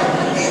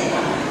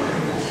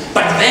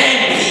 But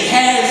then he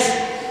has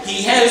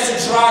to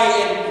try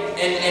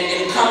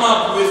and come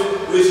up with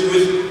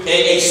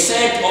a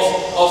set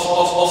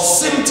of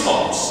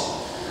symptoms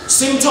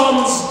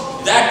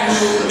that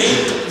will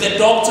make the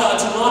doctor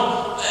to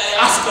not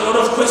ask a lot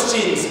of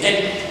questions,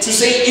 and to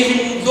say,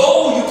 even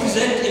though you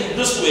present in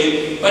this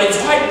way, but it's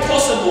quite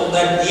possible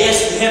that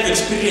yes, you have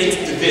experienced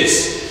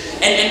this,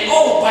 and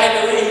oh, by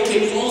the way,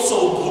 can you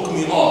also book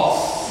me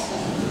off?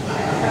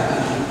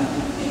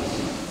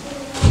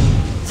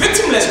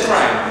 Victimless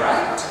crime,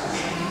 right?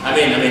 I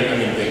mean,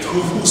 wait,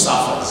 who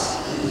suffers?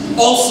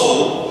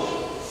 Also,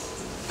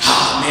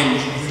 man,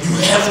 you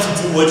have to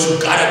do what you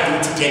gotta do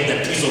to get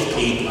that piece of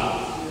paper.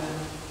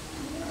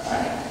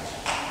 Right?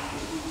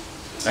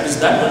 And is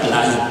that not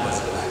lying,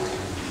 Pastor?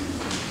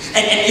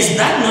 And is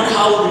that not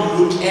how we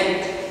look at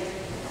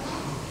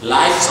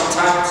life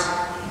sometimes?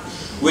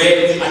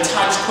 Where we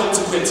attach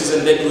consequences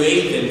and then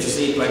weigh them to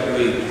say, by the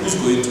way, who's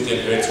going to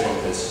get hurt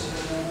from this?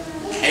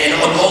 And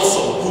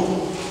also,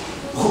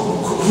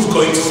 who's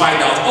going to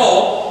find out?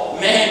 Oh,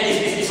 man,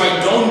 if I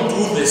don't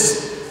do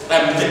this,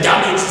 the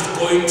damage is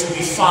going to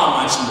be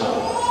far much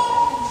more.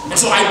 And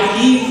so I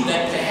believe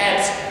that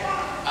perhaps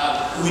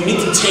we need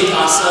to take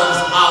ourselves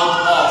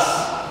out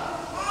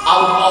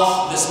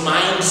of this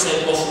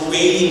mindset of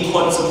weighing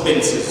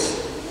consequences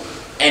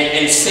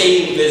and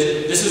saying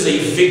this is a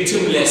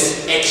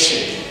victimless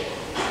action.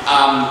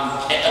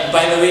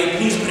 By the way,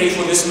 please pray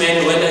for this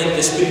man, whether in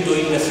the spirit or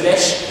in the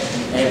flesh.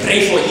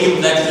 Pray for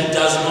him that he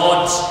does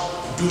not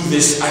do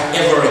this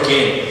ever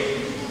again.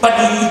 But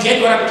do you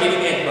get what I'm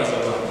getting at, Pastor?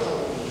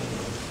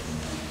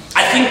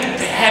 I think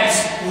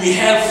perhaps we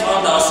have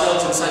found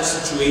ourselves in such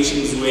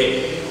situations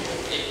where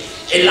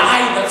a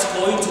lie that's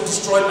going to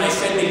destroy my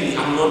family,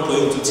 I'm not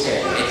going to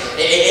tell.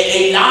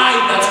 A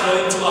lie that's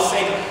going to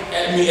affect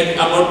me, I'm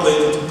not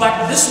going to.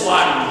 But this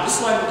one is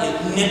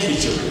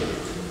negligible.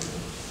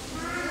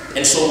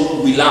 And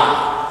so we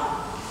lie.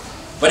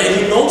 But have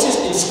you noticed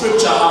in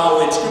scripture how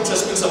when scripture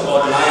speaks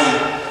about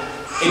lying,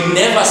 it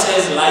never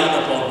says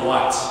lying about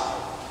what?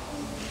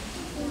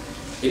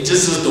 It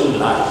just says don't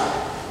lie.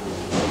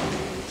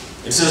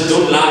 It says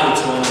don't lie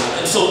to one another.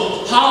 And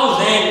so how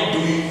then do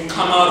we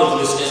come out of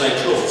this as I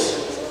close?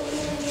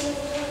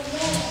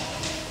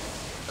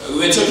 We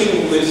were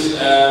talking with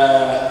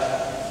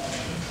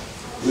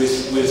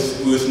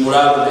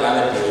Murago the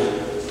other day,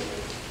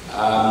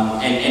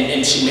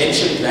 and she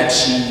mentioned that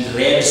she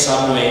read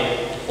somewhere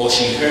or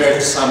she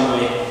heard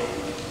somewhere,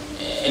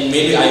 and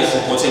maybe I've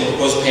forgotten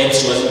because perhaps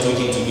she wasn't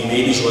talking to me,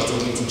 maybe she was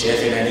talking to Jeff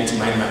and I need to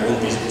mind my own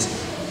business.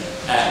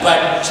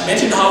 But she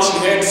mentioned how she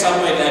heard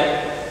somewhere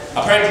that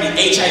apparently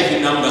HIV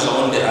numbers are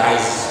on the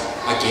rise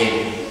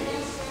again.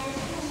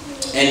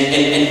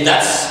 And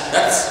that's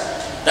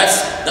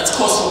That's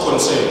cause for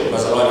concern,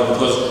 Bazalwane,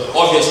 because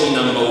obviously,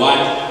 number one,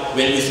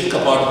 when we think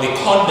about the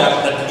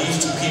conduct that leads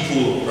to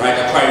people, right,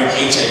 acquiring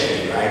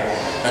HIV, right,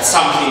 that's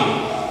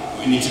something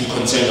we need to be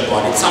concerned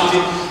about. It's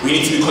something we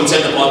need to be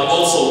concerned about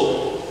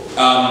also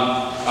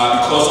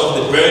because of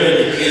the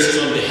burden it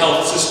places on the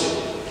health system.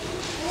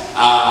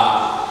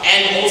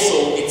 And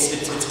also, it's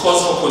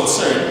cause for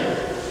concern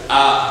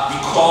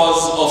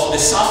because of the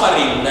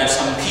suffering that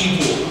some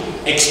people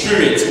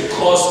experience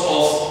because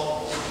of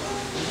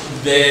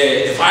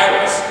the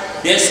virus.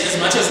 Yes, as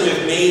much as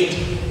we've made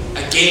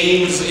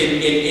gains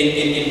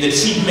in the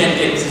treatment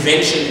and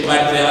prevention,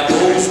 but there are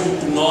those who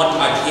do not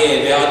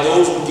adhere, there are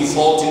those who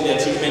default in their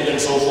treatment and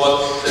so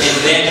forth,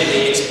 and then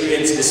they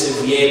experience the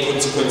severe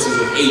consequences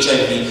of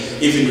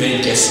HIV even when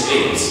it gets to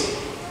AIDS.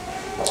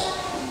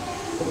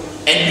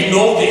 And we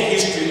know the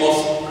history of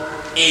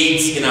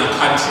AIDS in our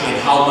country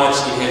and how much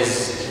it has,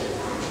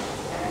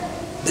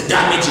 the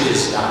damage it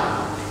has done.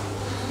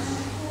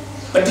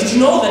 But did you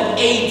know that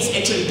AIDS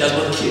actually does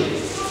not kill?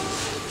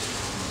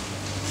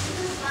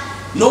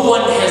 No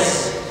one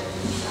has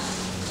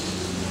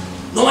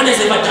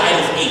ever died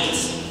of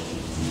AIDS.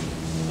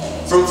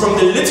 From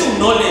the little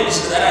knowledge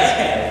that I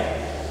have,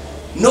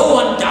 no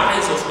one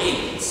dies of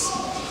AIDS.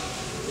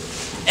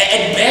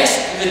 At best,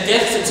 the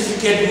death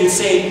certificate will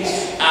say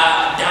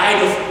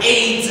died of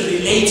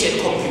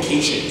AIDS-related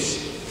complications.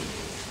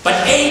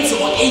 But AIDS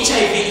or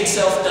HIV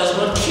itself does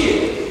not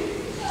kill.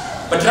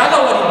 But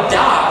rather what it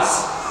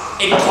does,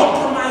 it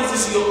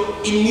compromises your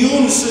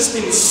immune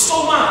system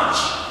so much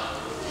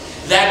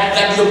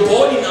that your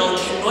body now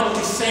cannot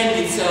defend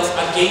itself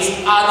against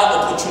other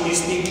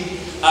opportunistic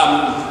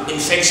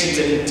infections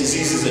and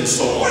diseases and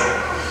so on.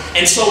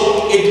 And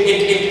so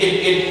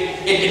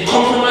it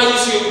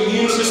compromises your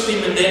immune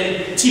system, and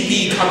then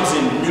TB comes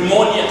in,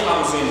 pneumonia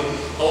comes in,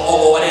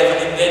 or whatever,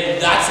 and then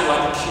that's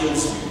what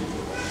kills you.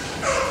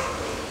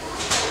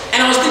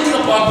 And I was thinking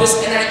about this,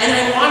 and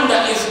I wonder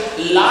if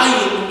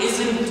lying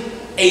isn't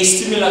a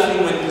similar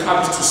thing when it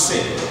comes to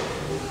sin.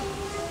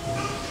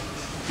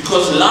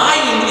 Because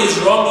lying is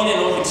wrong in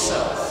and of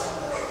itself.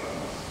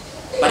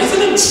 But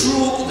isn't it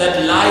true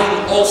that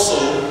lying also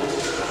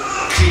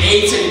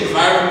creates an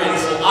environment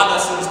for other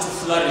sins to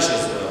flourish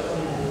as well?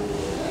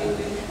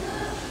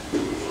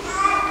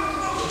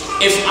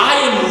 If I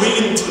am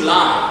willing to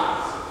lie,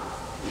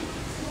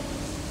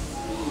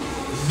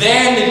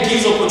 then it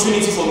gives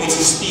opportunity for me to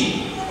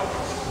speak.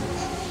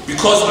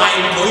 Because I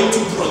am going to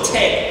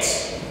protect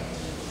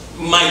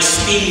my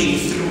stealing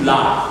through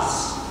lies.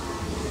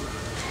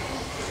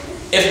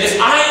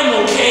 If I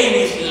am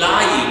okay with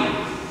lying,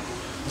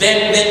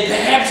 then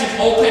perhaps it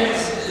opens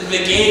the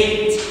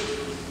gate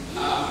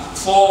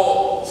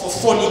for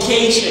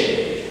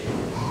fornication,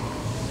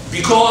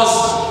 because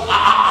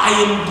I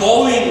am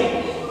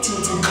going to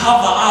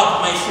cover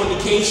up my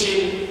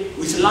fornication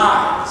with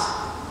lies.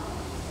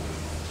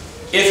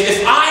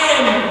 If I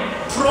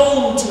am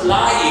prone to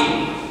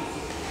lying,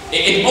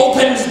 it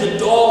opens the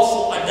door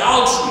for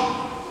adultery,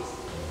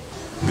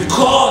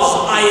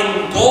 because I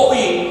am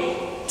going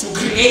to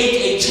create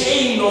a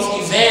chain of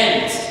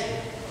events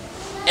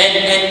and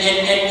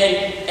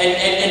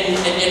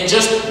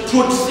just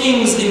put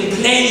things in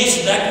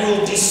place that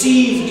will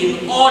deceive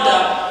in order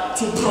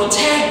to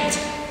protect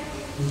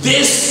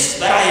this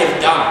that I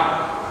have done.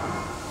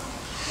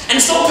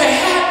 And so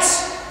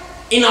perhaps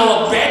in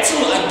our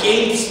battle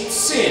against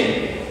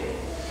sin,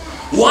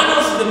 one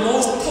of the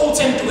most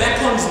potent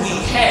weapons we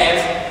have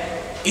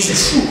is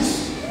truth.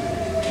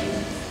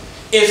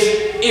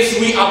 If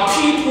we are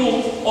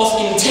people of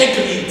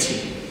integrity,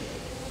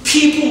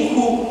 people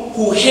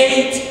who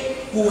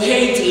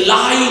hate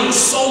lying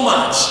so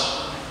much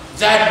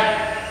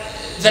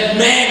that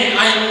man,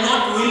 I am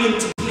not willing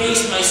to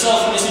place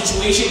myself in a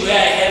situation where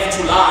I have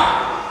to lie,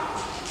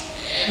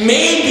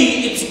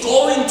 maybe it's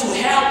going to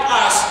help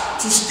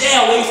us to stay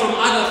away from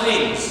other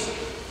things,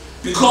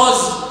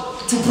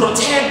 because to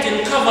protect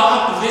and cover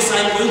up this,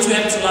 I'm going to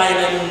have to lie,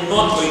 and I'm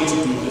not going to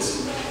do this.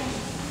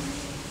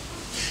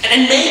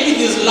 And maybe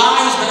these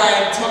lies that I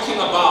am talking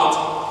about,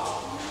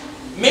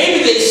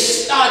 maybe they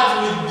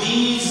start with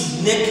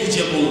these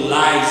negligible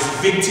lies,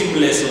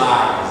 victimless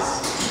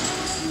lies,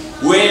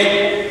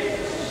 where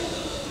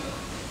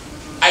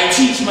I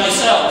teach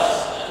myself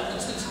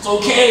it's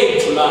okay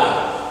to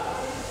lie.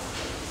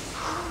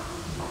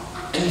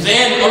 And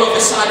then all of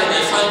a sudden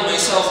I find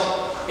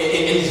myself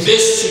in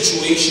this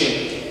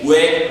situation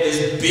where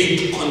there's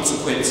big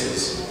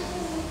consequences.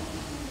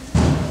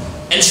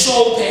 And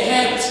so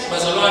perhaps,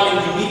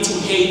 Bazalwane, we need to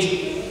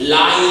hate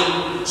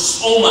lying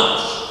so much.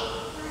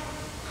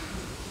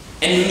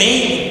 And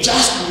maybe,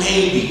 just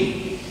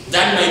maybe,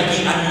 that might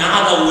be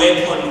another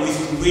weapon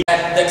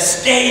that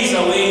stays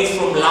away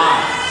from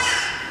lies.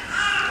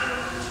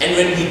 And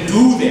when we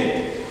do that,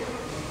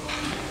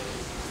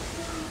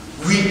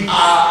 we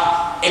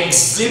are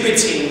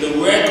exhibiting the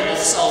work of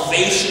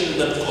salvation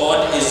that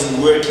God is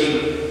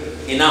working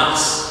in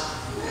us.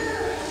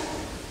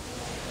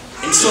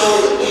 And so,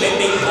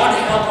 may God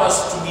help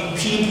us to be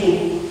people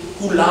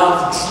who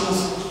love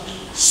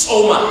truth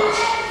so much,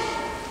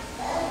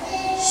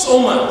 so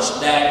much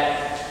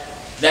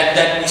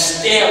that we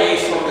stay away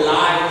from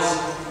lies,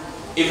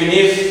 even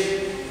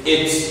if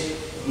it's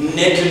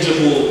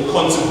negligible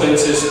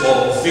consequences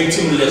or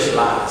victimless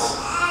lies.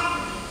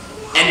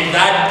 And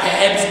that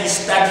perhaps we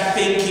start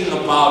thinking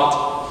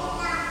about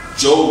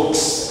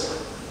jokes,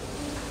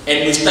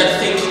 and we start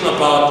thinking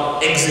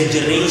about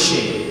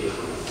exaggeration,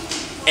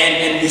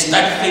 and we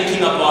start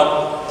thinking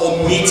about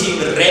omitting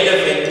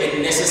relevant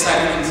and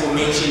necessary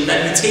information,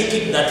 that we take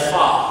it that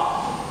far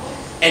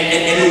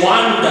and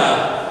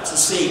wonder to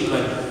say,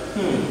 but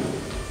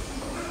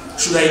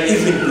should I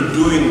even be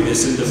doing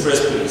this in the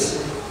first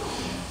place?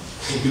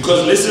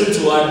 Because listen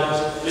to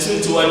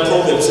what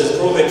Proverbs says.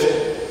 Proverbs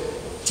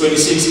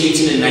 26,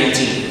 18 and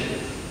 19.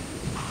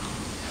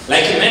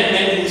 Like a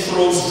madman who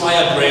throws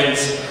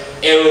firebrands,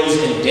 arrows,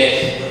 and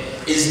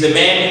death is the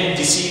man who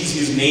deceives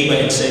his neighbor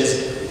and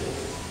says,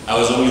 I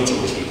was only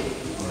joking.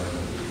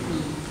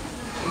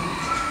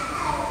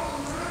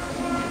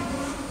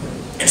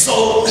 And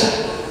so,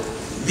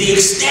 the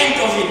extent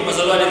of it,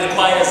 Pastor Lord,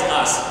 requires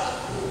us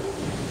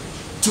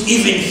to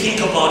even think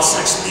about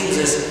such things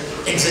as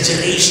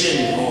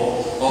exaggeration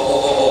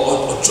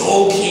or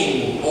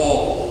joking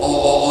or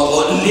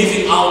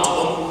leaving out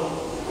on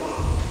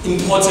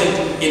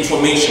important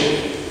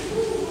information.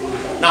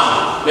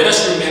 Now, let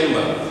us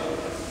remember,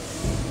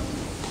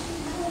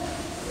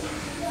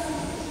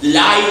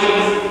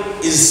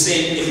 lying is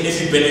sin even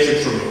if you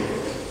benefit from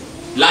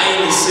it.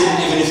 Lying is sin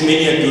even if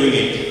many are doing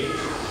it.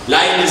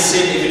 Lying is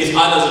sin even if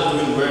others are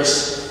doing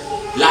worse.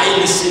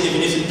 Lying is sin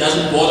even if it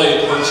doesn't bother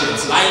your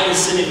conscience. Lying is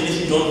sin even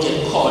if you don't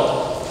get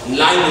caught.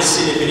 Lying is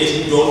sin even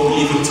if you don't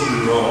believe it to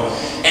be wrong.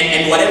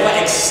 And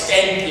whatever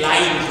extent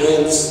lying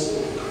goes,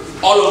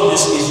 all of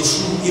this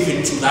is true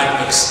even to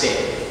that extent.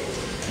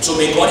 So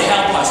may God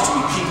help us to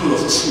be people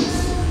of truth,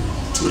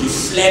 to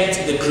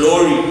reflect the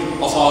glory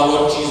of our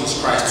Lord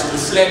Jesus Christ, to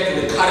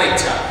reflect the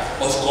character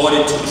of God,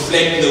 and to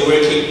reflect the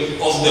working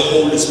of the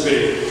Holy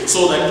Spirit,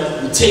 so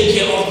that we take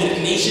care of the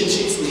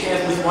relationships we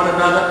have with one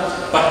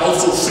another, but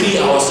also free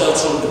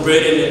ourselves from the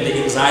burden and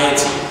the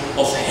anxiety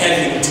of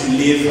having to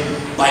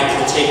live by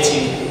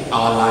protecting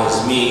our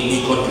lives.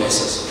 May God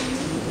bless us.